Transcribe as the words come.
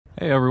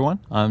Hey everyone,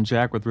 I'm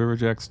Jack with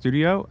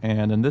riverjackstudio,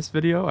 and in this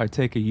video I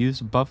take a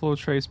used Buffalo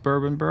Trace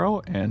bourbon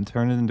barrel and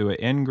turn it into an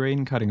end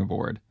grain cutting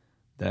board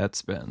that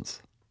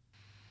spins.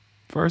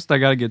 First I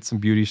gotta get some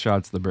beauty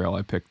shots of the barrel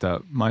I picked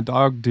up. My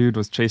dog dude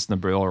was chasing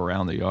the barrel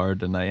around the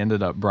yard and I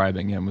ended up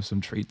bribing him with some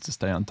treats to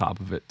stay on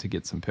top of it to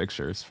get some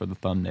pictures for the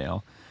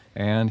thumbnail,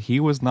 and he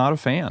was not a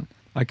fan.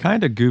 I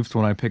kinda goofed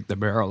when I picked the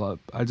barrel up.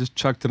 I just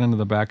chucked it into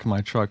the back of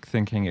my truck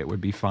thinking it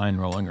would be fine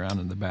rolling around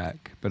in the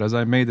back. But as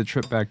I made the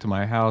trip back to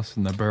my house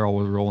and the barrel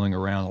was rolling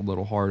around a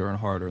little harder and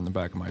harder in the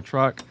back of my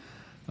truck,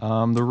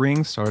 the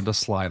ring started to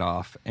slide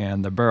off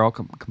and the barrel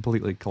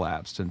completely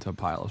collapsed into a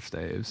pile of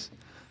staves.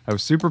 I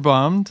was super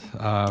bummed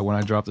when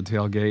I dropped the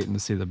tailgate and to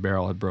see the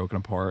barrel had broken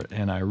apart,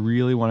 and I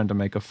really wanted to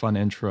make a fun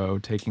intro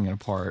taking it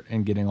apart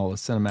and getting all the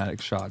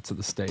cinematic shots of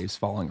the staves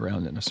falling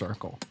around in a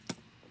circle.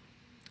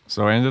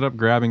 So I ended up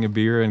grabbing a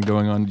beer and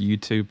going on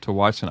YouTube to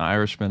watch an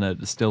Irishman at a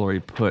distillery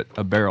put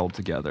a barrel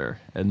together,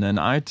 and then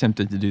I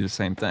attempted to do the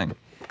same thing.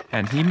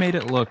 And he made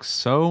it look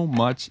so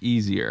much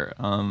easier.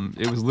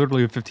 It was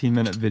literally a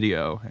 15-minute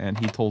video, and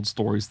he told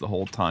stories the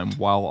whole time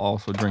while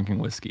also drinking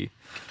whiskey.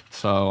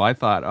 So I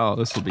thought, oh,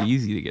 this will be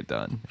easy to get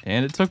done.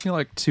 And it took me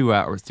like 2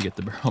 hours to get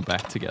the barrel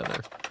back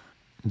together.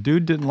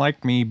 Dude didn't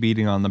like me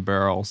beating on the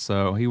barrel,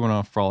 so he went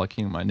off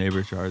frolicking in my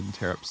neighbor's yard and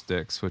tear up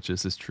sticks, which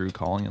is his true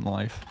calling in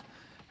life.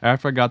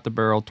 After I got the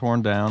barrel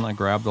torn down, I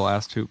grabbed the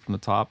last hoop from the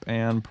top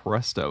and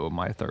presto,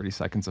 my 30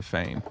 seconds of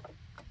fame.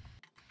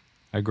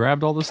 I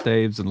grabbed all the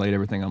staves and laid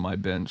everything on my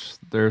bench.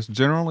 There's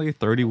generally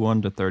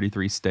 31 to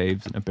 33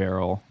 staves in a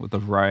barrel with a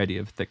variety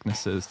of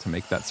thicknesses to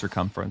make that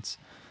circumference.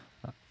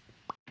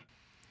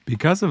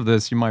 Because of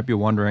this, you might be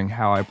wondering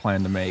how I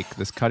plan to make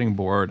this cutting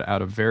board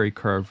out of very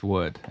curved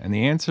wood, and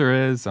the answer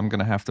is I'm going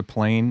to have to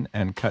plane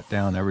and cut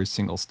down every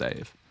single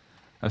stave.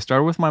 I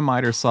started with my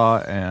miter saw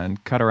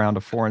and cut around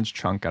a 4-inch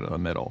chunk out of the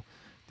middle.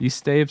 These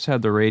staves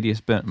had the radius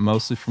bent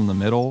mostly from the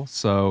middle,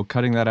 so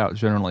cutting that out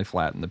generally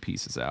flattened the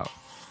pieces out.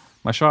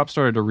 My shop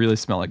started to really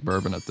smell like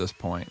bourbon at this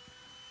point.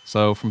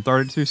 So from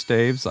 32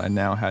 staves, I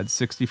now had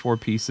 64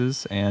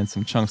 pieces and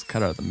some chunks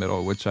cut out of the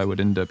middle, which I would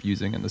end up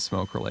using in the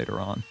smoker later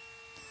on.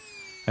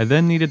 I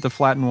then needed to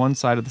flatten one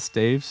side of the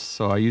staves,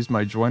 so I used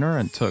my joiner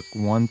and took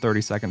 1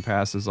 30-second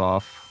passes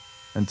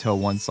off until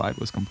one side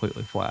was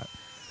completely flat.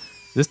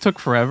 This took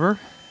forever.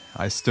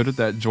 I stood at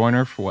that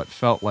joiner for what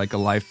felt like a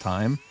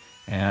lifetime,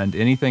 and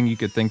anything you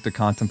could think to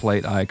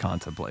contemplate, I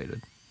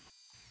contemplated.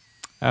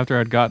 After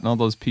I'd gotten all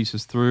those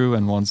pieces through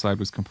and one side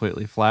was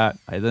completely flat,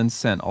 I then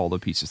sent all the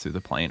pieces through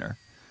the planer.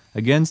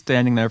 Again,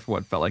 standing there for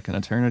what felt like an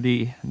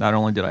eternity. Not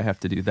only did I have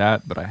to do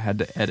that, but I had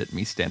to edit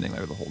me standing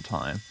there the whole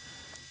time.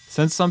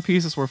 Since some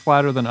pieces were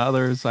flatter than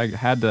others, I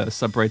had to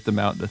separate them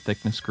out into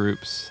thickness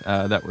groups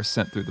that were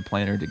sent through the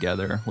planer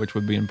together, which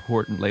would be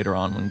important later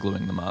on when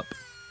gluing them up.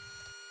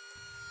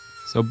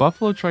 So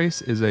Buffalo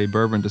Trace is a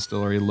bourbon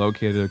distillery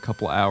located a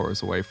couple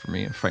hours away from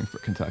me in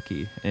Frankfort,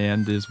 Kentucky,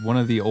 and is one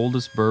of the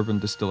oldest bourbon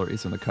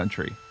distilleries in the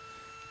country.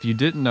 If you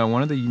didn't know,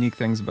 one of the unique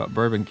things about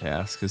bourbon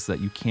casks is that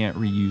you can't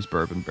reuse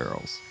bourbon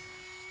barrels.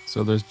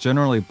 So there's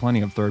generally plenty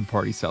of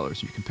third-party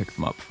sellers you can pick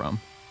them up from,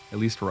 at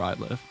least where I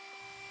live.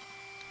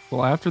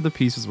 Well, after the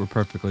pieces were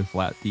perfectly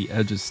flat, the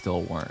edges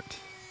still weren't,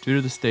 due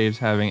to the staves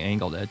having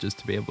angled edges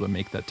to be able to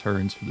make that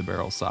turns for the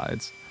barrel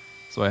sides.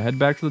 So I head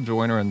back to the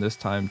joiner and this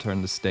time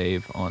turn the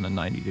stave on a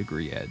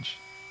 90-degree edge.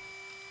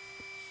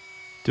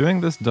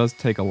 Doing this does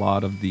take a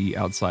lot of the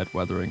outside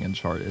weathering and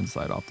charred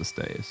inside off the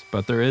staves,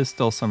 but there is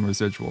still some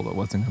residual that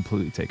wasn't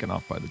completely taken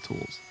off by the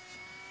tools.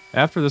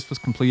 After this was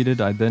completed,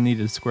 I then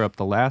needed to square up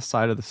the last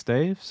side of the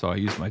stave, so I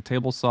used my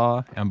table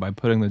saw, and by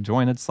putting the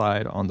jointed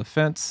side on the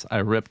fence, I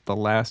ripped the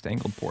last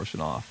angled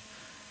portion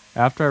off.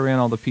 After I ran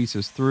all the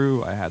pieces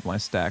through, I had my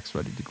stacks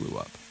ready to glue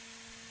up.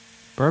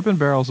 Bourbon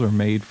barrels are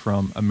made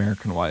from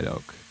American white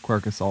oak,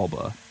 Quercus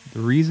alba.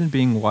 The reason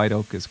being white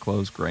oak is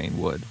close-grain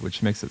wood,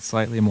 which makes it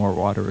slightly more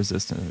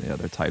water-resistant than the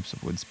other types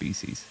of wood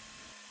species.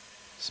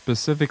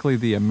 Specifically,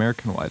 the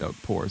American white oak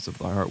pores of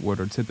the heartwood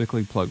are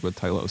typically plugged with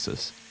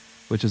tylosis,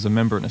 which is a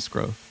membranous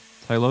growth.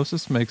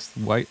 Tylosis makes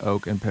white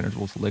oak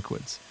impenetrable to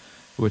liquids,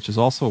 which is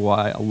also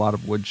why a lot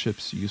of wood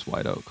chips use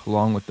white oak,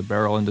 along with the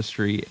barrel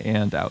industry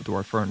and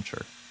outdoor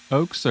furniture.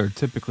 Oaks are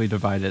typically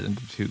divided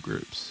into two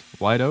groups: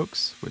 white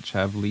oaks, which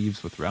have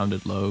leaves with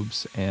rounded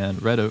lobes,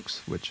 and red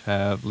oaks, which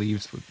have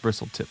leaves with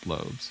bristle-tipped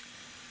lobes.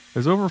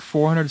 There's over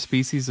 400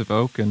 species of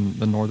oak in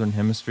the northern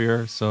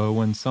hemisphere, so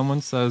when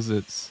someone says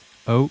it's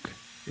oak,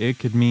 it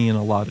could mean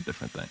a lot of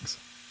different things.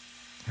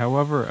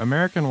 However,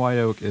 American white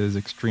oak is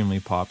extremely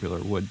popular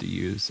wood to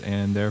use,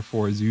 and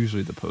therefore is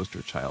usually the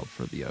poster child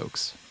for the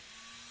oaks.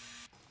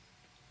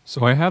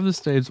 So I have the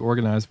staves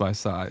organized by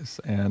size,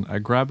 and I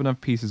grab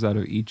enough pieces out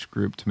of each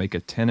group to make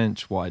a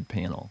 10-inch wide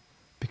panel,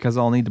 because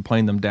I'll need to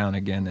plane them down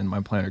again and my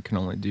planer can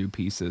only do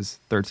pieces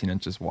 13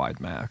 inches wide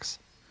max.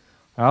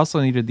 I also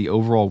needed the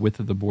overall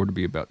width of the board to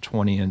be about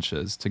 20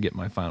 inches to get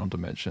my final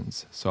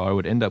dimensions, so I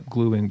would end up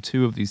gluing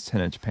 2 of these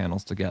 10-inch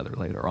panels together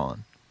later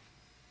on.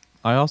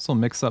 I also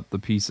mix up the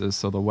pieces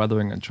so the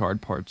weathering and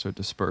charred parts are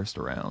dispersed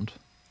around,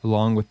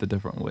 along with the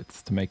different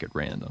widths to make it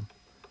random.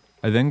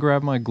 I then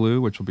grab my glue,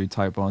 which will be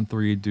Type on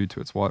 3 due to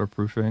its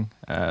waterproofing,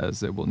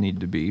 as it will need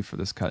to be for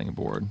this cutting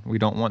board. We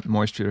don't want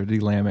moisture to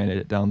delaminate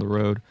it down the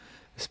road,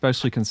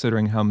 especially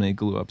considering how many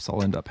glue ups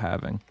I'll end up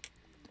having.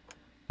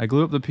 I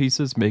glue up the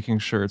pieces, making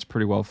sure it's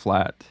pretty well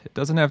flat. It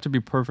doesn't have to be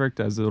perfect,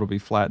 as it'll be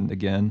flattened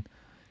again.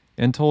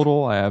 In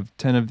total, I have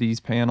 10 of these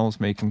panels,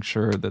 making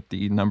sure that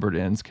the numbered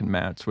ends can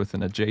match with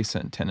an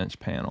adjacent 10-inch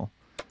panel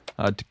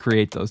to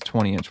create those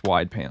 20-inch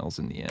wide panels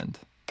in the end.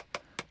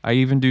 I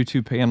even do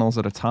 2 panels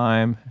at a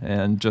time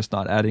and just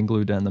not adding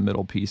glue down the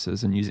middle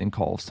pieces and using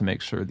colves to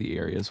make sure the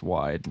area is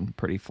wide and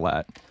pretty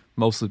flat,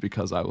 mostly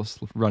because I was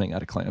running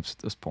out of clamps at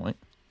this point.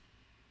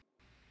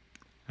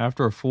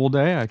 After a full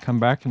day, I come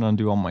back and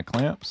undo all my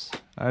clamps.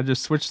 I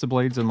just switched the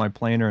blades in my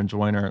planer and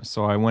joiner,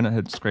 so I went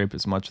ahead and scraped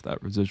as much of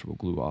that residual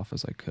glue off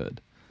as I could.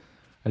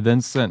 I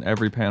then sent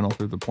every panel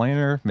through the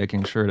planer,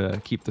 making sure to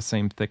keep the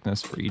same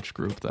thickness for each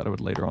group that I would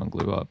later on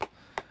glue up.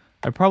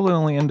 I probably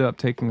only ended up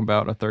taking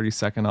about a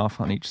 30-second off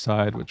on each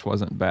side, which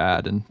wasn't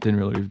bad and didn't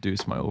really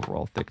reduce my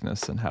overall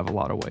thickness and have a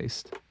lot of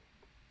waste.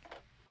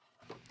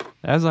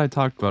 As I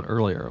talked about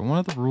earlier, one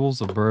of the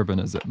rules of bourbon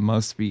is it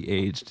must be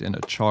aged in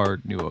a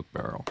charred new oak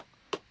barrel.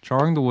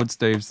 Charring the wood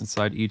staves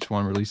inside each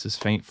one releases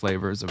faint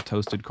flavors of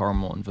toasted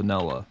caramel and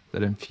vanilla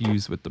that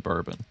infuse with the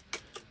bourbon.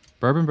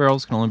 Bourbon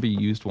barrels can only be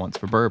used once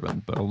for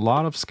bourbon, but a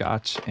lot of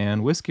Scotch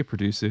and whiskey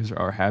producers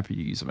are happy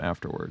to use them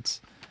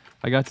afterwards.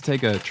 I got to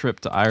take a trip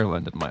to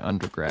Ireland in my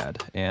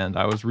undergrad, and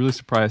I was really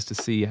surprised to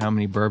see how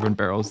many bourbon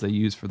barrels they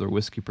use for their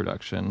whiskey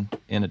production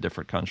in a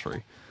different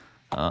country.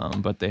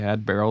 But they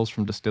had barrels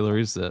from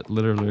distilleries that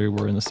literally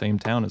were in the same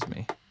town as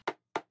me.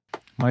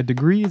 My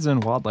degree is in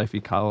wildlife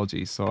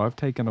ecology, so I've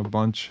taken a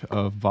bunch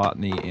of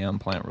botany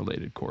and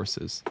plant-related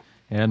courses,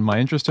 and my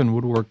interest in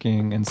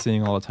woodworking and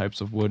seeing all the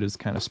types of wood is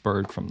kind of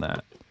spurred from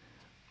that.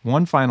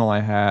 One final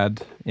I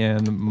had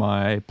in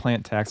my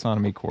plant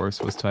taxonomy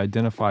course was to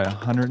identify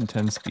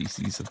 110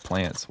 species of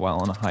plants while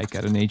on a hike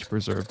at a nature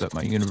preserve that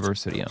my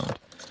university owned.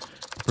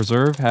 The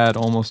preserve had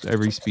almost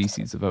every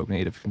species of oak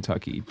native to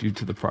Kentucky due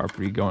to the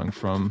property going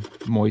from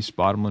moist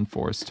bottomland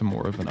forest to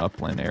more of an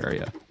upland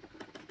area.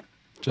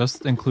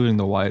 Just including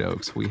the white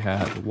oaks, we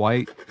had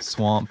white,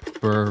 swamp,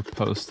 burr,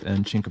 post,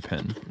 and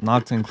chinkapin,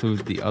 not to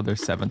include the other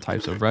 7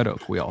 types of red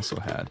oak we also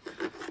had.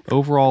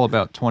 Overall,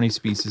 about 20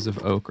 species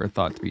of oak are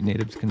thought to be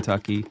native to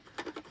Kentucky,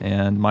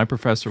 and my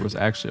professor was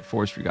actually a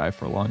forestry guy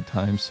for a long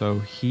time, so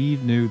he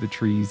knew the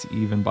trees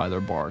even by their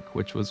bark,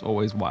 which was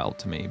always wild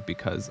to me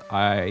because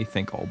I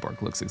think all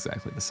bark looks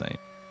exactly the same.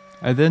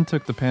 I then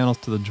took the panels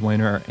to the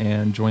joiner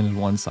and jointed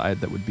one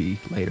side that would be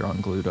later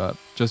on glued up,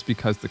 just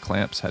because the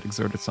clamps had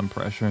exerted some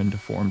pressure and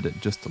deformed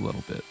it just a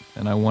little bit,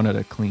 and I wanted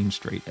a clean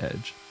straight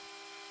edge.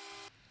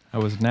 I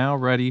was now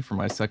ready for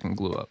my second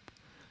glue up.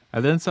 I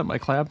then set my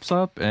clamps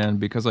up,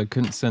 and because I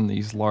couldn't send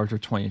these larger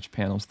 20-inch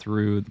panels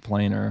through the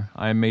planer,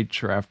 I made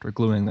sure after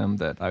gluing them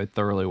that I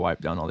thoroughly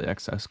wiped down all the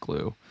excess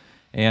glue,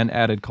 and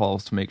added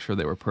colves to make sure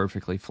they were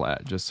perfectly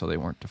flat just so they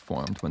weren't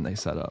deformed when they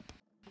set up.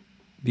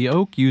 The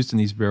oak used in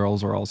these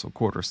barrels are also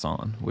quarter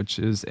sawn, which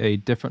is a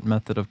different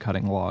method of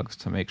cutting logs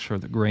to make sure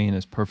the grain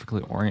is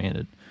perfectly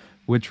oriented,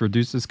 which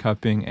reduces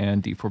cupping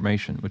and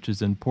deformation, which is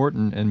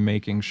important in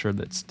making sure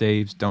that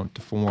staves don't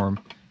deform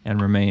and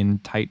remain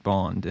tight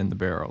bond in the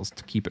barrels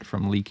to keep it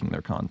from leaking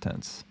their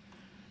contents.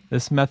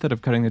 This method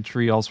of cutting the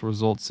tree also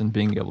results in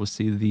being able to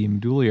see the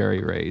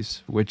medullary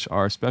rays, which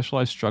are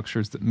specialized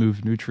structures that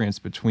move nutrients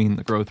between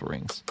the growth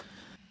rings.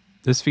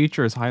 This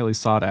feature is highly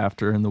sought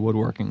after in the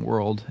woodworking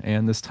world,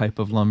 and this type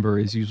of lumber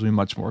is usually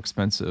much more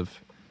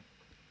expensive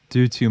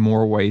due to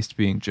more waste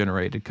being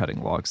generated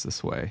cutting logs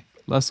this way.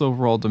 Less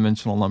overall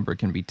dimensional lumber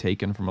can be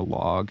taken from a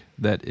log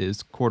that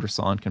is quarter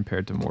sawn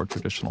compared to more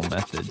traditional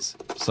methods,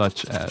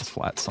 such as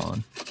flat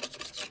sawn.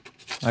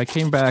 I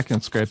came back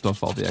and scraped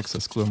off all the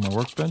excess glue on my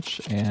workbench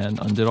and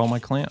undid all my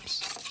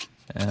clamps,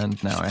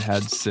 and now I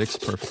had 6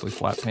 perfectly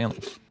flat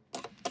panels.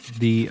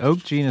 The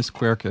oak genus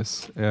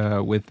Quercus,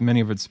 with many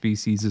of its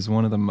species, is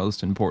one of the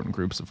most important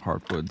groups of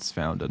hardwoods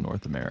found in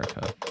North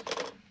America.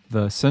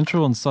 The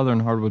central and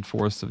southern hardwood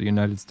forests of the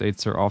United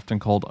States are often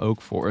called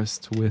oak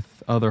forests,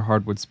 with other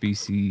hardwood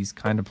species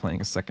kind of playing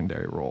a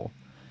secondary role.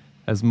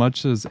 As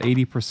much as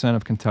 80%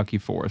 of Kentucky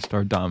forests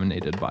are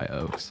dominated by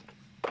oaks.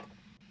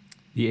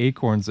 The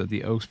acorns that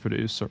the oaks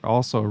produce are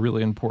also a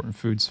really important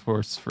food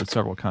source for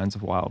several kinds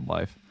of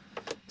wildlife.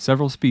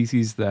 Several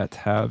species that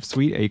have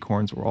sweet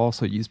acorns were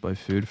also used by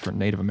food for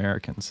Native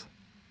Americans.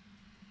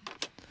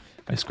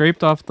 I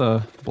scraped off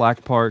the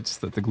black parts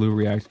that the glue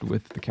reacted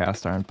with the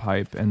cast iron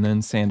pipe and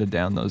then sanded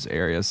down those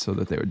areas so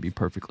that they would be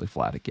perfectly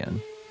flat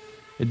again.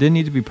 It didn't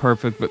need to be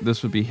perfect, but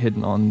this would be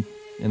hidden on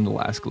in the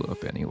last glue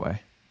up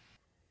anyway.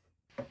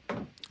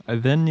 I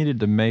then needed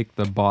to make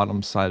the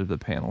bottom side of the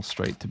panel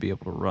straight to be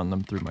able to run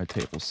them through my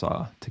table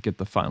saw to get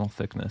the final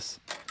thickness.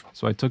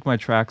 So I took my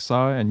track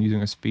saw and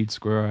using a speed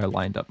square I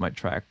lined up my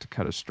track to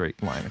cut a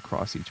straight line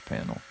across each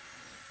panel.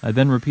 I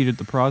then repeated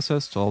the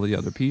process to all the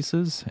other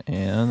pieces,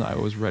 and I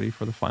was ready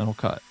for the final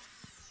cut.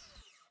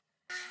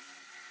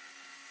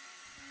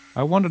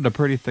 I wanted a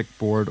pretty thick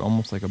board,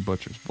 almost like a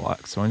butcher's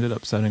block, so I ended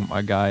up setting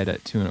my guide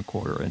at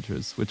 2¼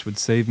 inches, which would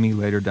save me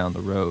later down the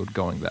road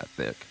going that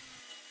thick.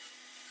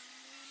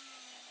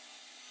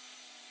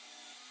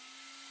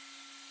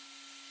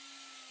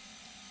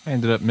 I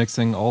ended up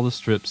mixing all the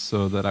strips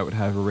so that I would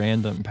have a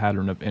random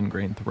pattern of end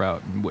grain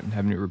throughout and wouldn't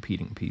have any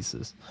repeating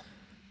pieces.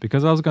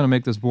 Because I was going to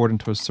make this board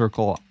into a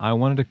circle, I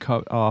wanted to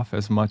cut off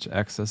as much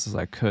excess as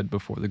I could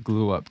before the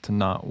glue up to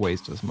not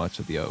waste as much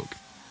of the oak.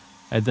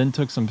 I then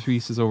took some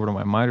pieces over to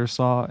my miter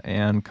saw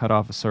and cut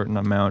off a certain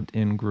amount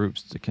in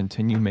groups to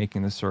continue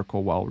making the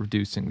circle while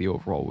reducing the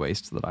overall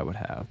waste that I would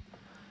have.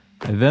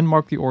 I then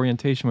marked the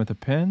orientation with a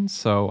pen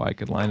so I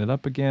could line it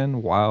up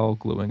again while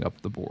gluing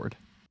up the board.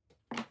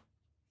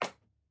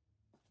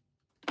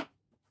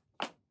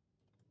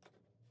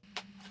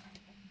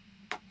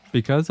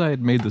 Because I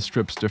had made the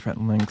strips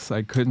different lengths,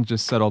 I couldn't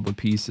just set all the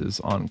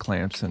pieces on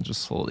clamps and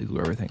just slowly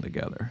glue everything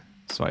together.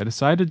 So I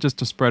decided just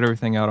to spread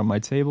everything out on my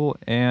table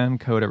and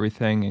coat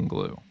everything in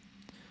glue.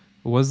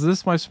 Was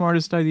this my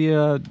smartest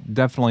idea?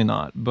 Definitely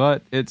not,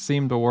 but it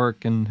seemed to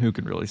work, and who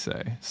could really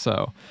say.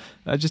 So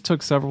I just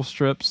took several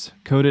strips,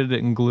 coated it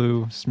in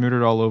glue, smeared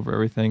it all over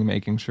everything,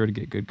 making sure to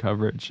get good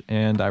coverage,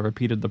 and I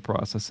repeated the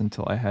process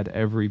until I had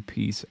every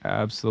piece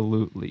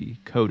absolutely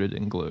coated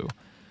in glue.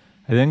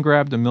 I then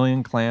grabbed a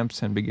million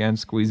clamps and began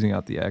squeezing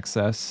out the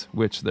excess,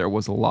 which there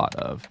was a lot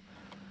of.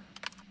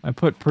 I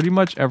put pretty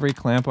much every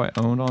clamp I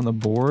owned on the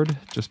board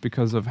just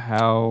because of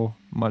how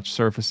much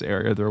surface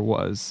area there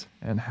was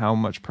and how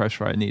much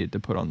pressure I needed to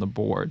put on the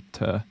board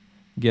to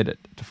get it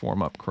to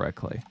form up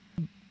correctly.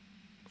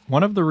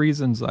 One of the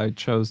reasons I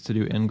chose to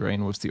do end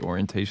grain was the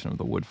orientation of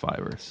the wood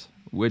fibers,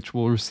 which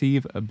will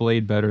receive a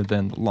blade better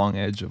than the long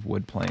edge of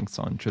wood planks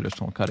on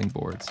traditional cutting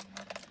boards.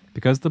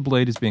 Because the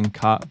blade is being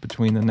caught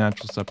between the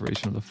natural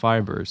separation of the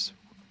fibers,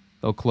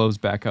 they'll close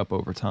back up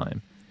over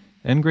time.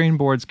 End grain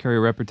boards carry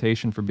a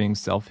reputation for being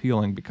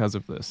self-healing because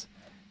of this.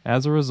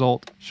 As a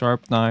result,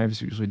 sharp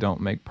knives usually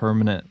don't make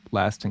permanent,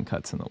 lasting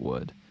cuts in the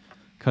wood.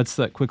 Cuts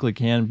that quickly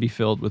can be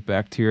filled with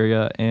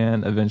bacteria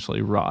and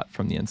eventually rot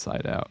from the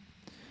inside out.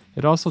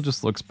 It also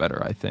just looks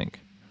better, I think.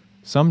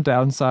 Some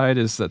downside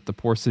is that the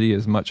porosity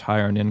is much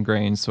higher in end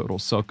grain, so it'll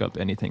soak up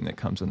anything that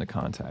comes into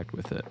contact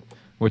with it,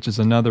 which is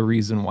another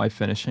reason why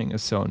finishing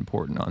is so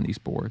important on these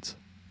boards.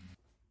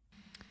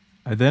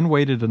 I then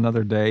waited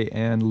another day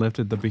and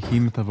lifted the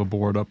behemoth of a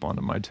board up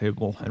onto my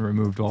table and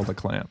removed all the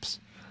clamps.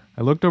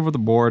 I looked over the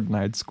board and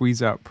I had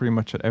squeezed out pretty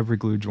much at every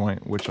glue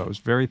joint, which I was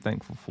very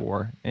thankful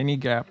for. Any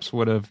gaps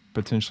would have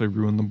potentially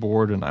ruined the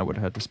board and I would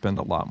have had to spend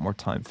a lot more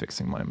time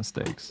fixing my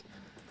mistakes.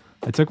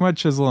 I took my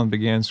chisel and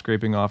began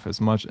scraping off as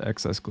much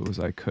excess glue as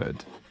I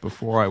could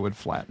before I would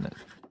flatten it.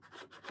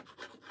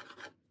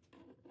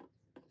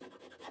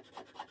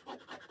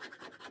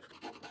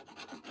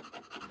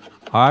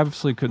 I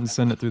obviously couldn't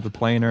send it through the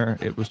planer,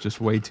 it was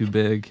just way too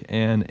big,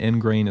 and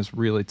end grain is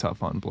really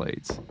tough on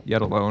blades,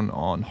 yet alone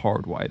on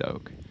hard white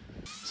oak.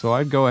 So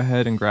I'd go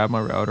ahead and grab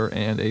my router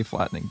and a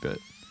flattening bit.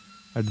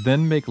 I'd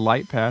then make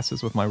light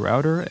passes with my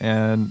router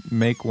and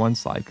make one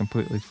side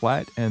completely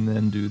flat and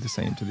then do the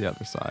same to the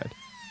other side.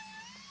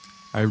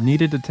 I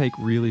needed to take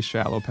really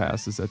shallow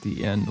passes at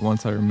the end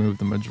once I removed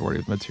the majority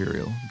of the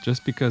material,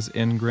 just because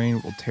end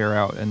grain will tear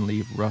out and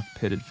leave rough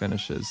pitted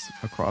finishes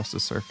across the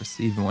surface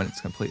even when it's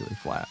completely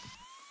flat.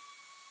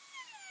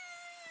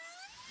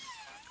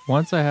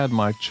 Once I had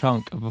my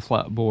chunk of a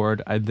flat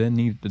board, I then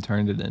needed to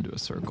turn it into a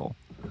circle.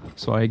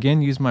 So I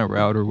again used my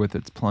router with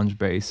its plunge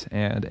base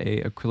and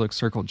a acrylic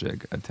circle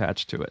jig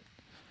attached to it.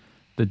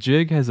 The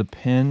jig has a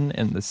pin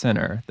in the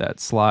center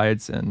that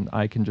slides, and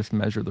I can just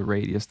measure the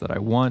radius that I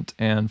want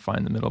and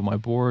find the middle of my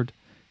board,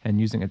 and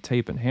using a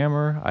tape and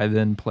hammer, I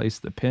then place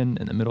the pin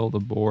in the middle of the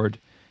board,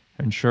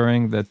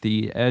 ensuring that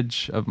the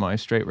edge of my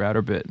straight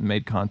router bit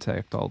made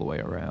contact all the way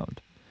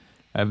around.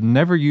 I've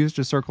never used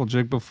a circle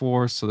jig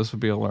before, so this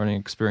would be a learning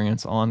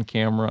experience on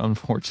camera,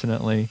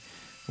 unfortunately,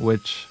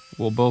 which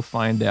we'll both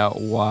find out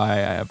why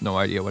I have no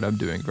idea what I'm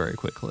doing very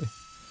quickly.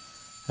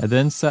 I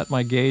then set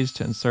my gauge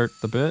to insert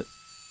the bit.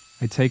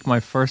 I take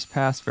my first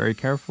pass very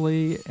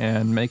carefully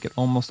and make it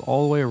almost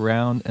all the way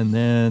around, and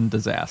then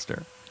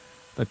disaster.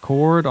 The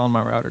cord on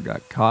my router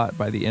got caught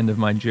by the end of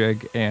my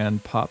jig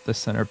and popped the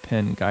center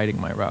pin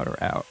guiding my router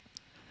out.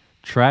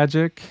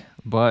 Tragic,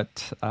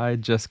 but I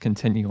just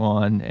continue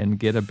on and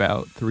get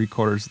about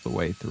 3/4 of the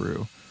way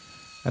through.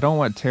 I don't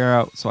want to tear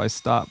out, so I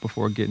stop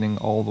before getting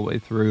all the way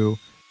through.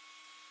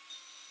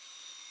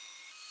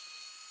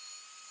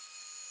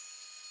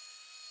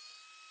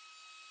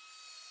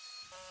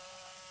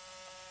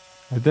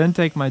 I then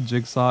take my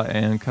jigsaw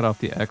and cut off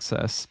the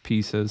excess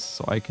pieces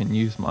so I can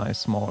use my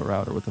smaller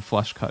router with a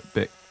flush cut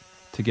bit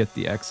to get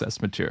the excess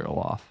material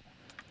off.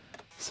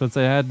 Since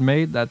I had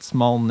made that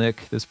small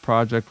nick, this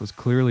project was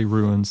clearly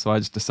ruined, so I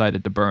just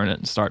decided to burn it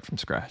and start from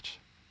scratch.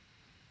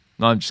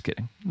 No, I'm just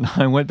kidding.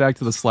 I went back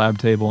to the slab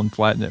table and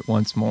flattened it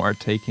once more,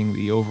 taking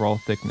the overall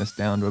thickness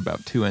down to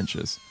about 2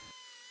 inches.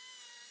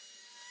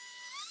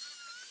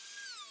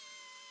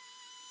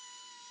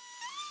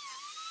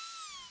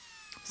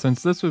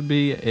 Since this would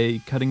be a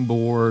cutting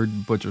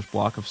board butcher's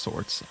block of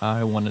sorts,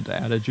 I wanted to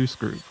add a juice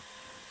groove,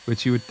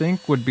 which you would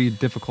think would be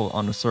difficult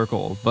on a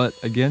circle, but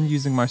again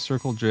using my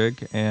circle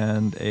jig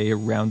and a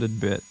rounded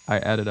bit, I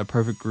added a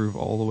perfect groove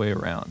all the way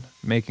around,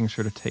 making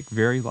sure to take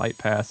very light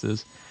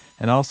passes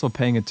and also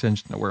paying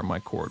attention to where my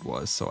cord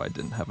was so I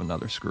didn't have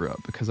another screw up,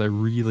 because I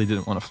really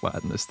didn't want to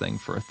flatten this thing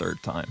for a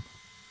third time.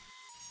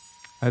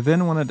 I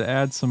then wanted to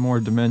add some more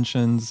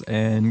dimensions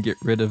and get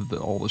rid of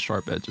all the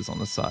sharp edges on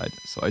the side.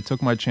 So I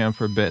took my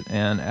chamfer bit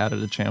and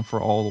added a chamfer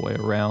all the way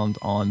around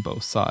on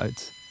both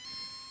sides.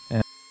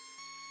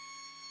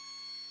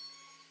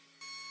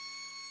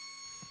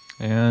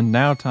 And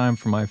now time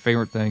for my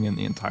favorite thing in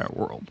the entire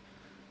world,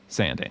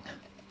 sanding.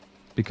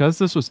 Because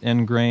this was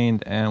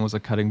ingrained and was a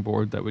cutting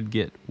board that would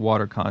get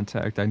water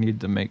contact, I needed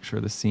to make sure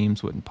the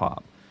seams wouldn't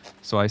pop.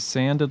 So I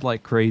sanded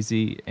like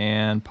crazy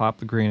and popped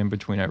the grain in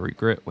between every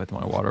grit with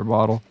my water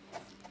bottle.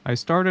 I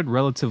started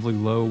relatively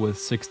low with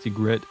 60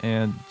 grit,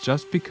 and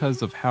just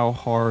because of how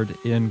hard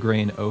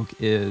in-grain oak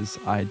is,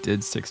 I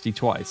did 60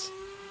 twice.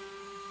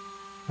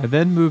 I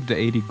then moved to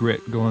 80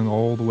 grit, going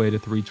all the way to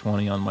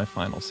 320 on my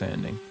final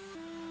sanding.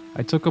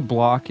 I took a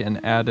block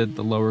and added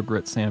the lower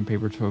grit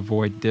sandpaper to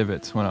avoid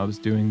divots when I was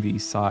doing the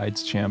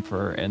sides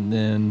chamfer, and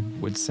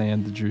then would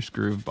sand the juice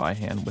groove by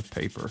hand with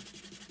paper.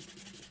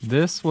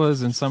 This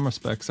was in some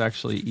respects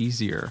actually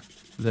easier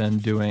than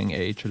doing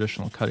a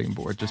traditional cutting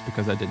board, just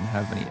because I didn't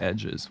have any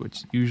edges,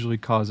 which usually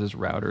causes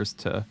routers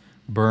to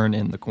burn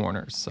in the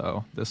corners,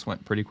 so this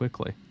went pretty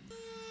quickly.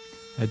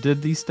 I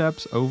did these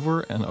steps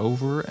over and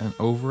over and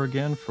over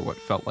again for what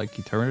felt like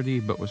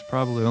eternity, but was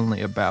probably only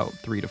about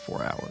 3 to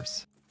 4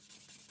 hours.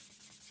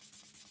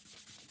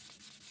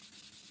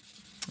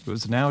 It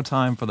was now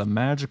time for the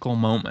magical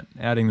moment,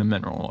 adding the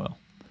mineral oil.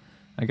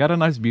 I got a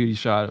nice beauty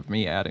shot of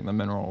me adding the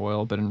mineral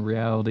oil, but in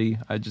reality,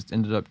 I just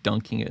ended up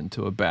dunking it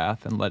into a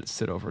bath and let it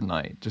sit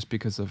overnight, just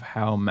because of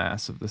how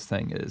massive this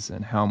thing is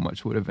and how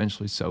much would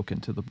eventually soak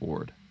into the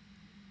board.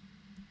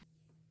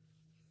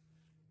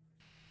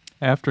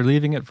 After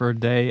leaving it for a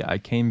day, I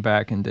came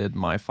back and did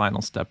my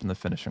final step in the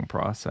finishing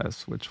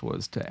process, which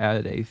was to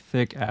add a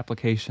thick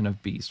application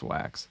of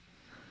beeswax.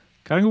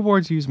 Cutting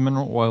boards use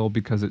mineral oil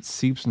because it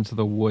seeps into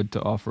the wood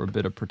to offer a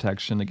bit of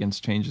protection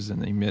against changes in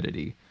the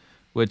humidity,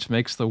 which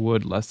makes the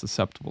wood less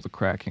susceptible to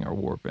cracking or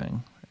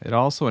warping. It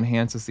also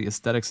enhances the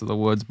aesthetics of the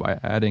woods by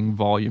adding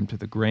volume to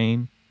the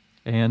grain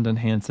and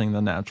enhancing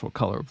the natural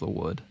color of the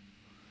wood.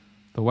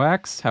 The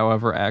wax,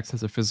 however, acts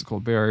as a physical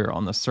barrier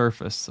on the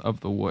surface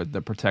of the wood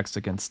that protects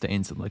against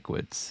stains and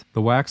liquids.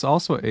 The wax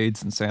also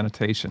aids in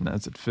sanitation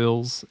as it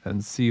fills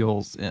and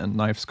seals in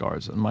knife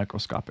scars and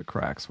microscopic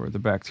cracks where the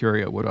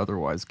bacteria would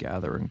otherwise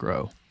gather and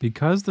grow.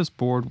 Because this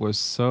board was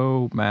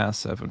so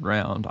massive and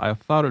round, I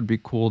thought it would be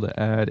cool to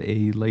add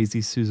a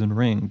Lazy Susan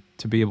ring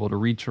to be able to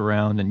reach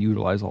around and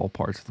utilize all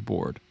parts of the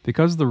board.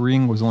 Because the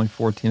ring was only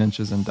 14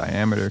 inches in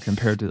diameter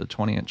compared to the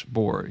 20-inch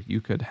board,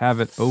 you could have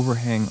it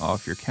overhang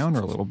off your counter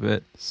a little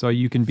bit so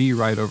you can be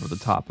right over the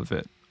top of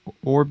it,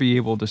 or be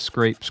able to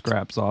scrape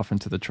scraps off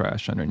into the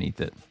trash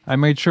underneath it. I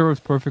made sure it was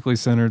perfectly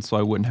centered so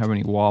I wouldn't have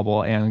any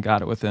wobble, and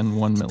got it within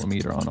 1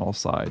 millimeter on all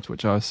sides,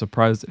 which I was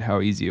surprised at how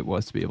easy it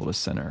was to be able to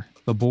center.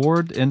 The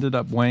board ended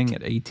up weighing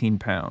at 18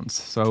 pounds,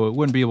 so it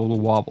wouldn't be able to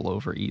wobble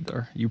over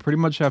either. You pretty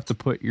much have to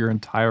put your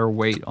entire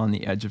weight on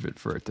the edge of it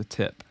for it to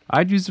tip.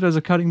 I'd use it as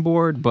a cutting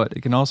board, but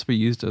it can also be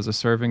used as a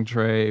serving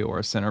tray or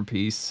a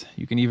centerpiece.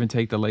 You can even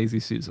take the Lazy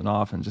Susan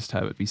off and just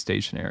have it be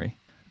stationary.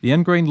 The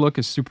end-grain look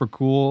is super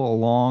cool,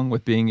 along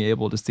with being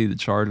able to see the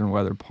charred and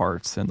weathered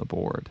parts in the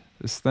board.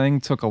 This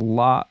thing took a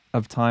lot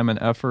of time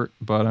and effort,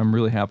 but I'm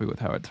really happy with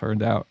how it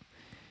turned out.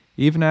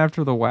 Even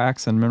after the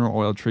wax and mineral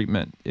oil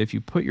treatment, if you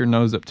put your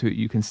nose up to it,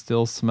 you can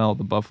still smell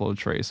the buffalo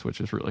trace,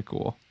 which is really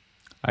cool.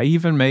 I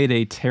even made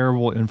a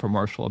terrible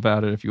infomercial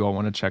about it if you all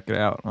want to check it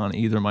out on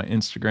either my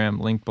Instagram,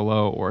 link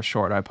below, or a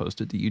short I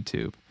posted to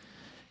YouTube.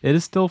 It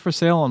is still for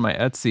sale on my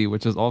Etsy,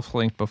 which is also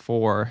linked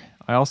before.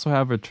 I also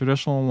have a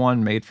traditional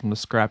one made from the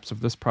scraps of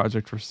this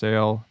project for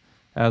sale,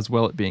 as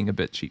well it being a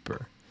bit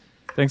cheaper.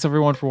 Thanks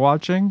everyone for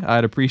watching.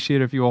 I'd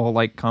appreciate it if you all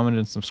like, comment,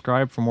 and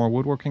subscribe for more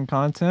woodworking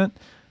content.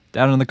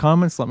 Down in the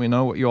comments, let me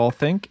know what you all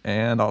think,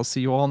 and I'll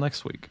see you all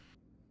next week.